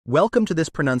Welcome to this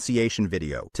pronunciation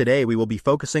video. Today we will be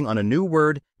focusing on a new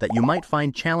word that you might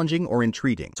find challenging or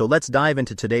intriguing. So let's dive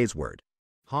into today's word.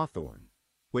 Hawthorne,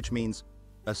 which means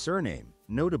a surname,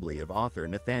 notably of author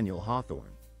Nathaniel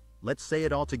Hawthorne. Let's say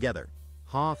it all together.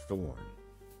 Hawthorne.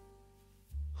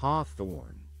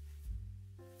 Hawthorne.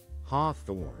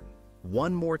 Hawthorne.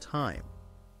 One more time.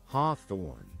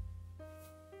 Hawthorne.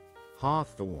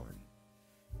 Hawthorne.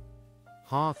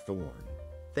 Hawthorne.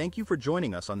 Thank you for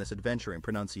joining us on this adventure in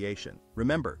pronunciation.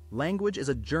 Remember, language is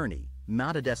a journey,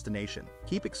 not a destination.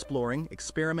 Keep exploring,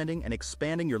 experimenting, and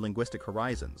expanding your linguistic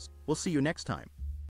horizons. We'll see you next time.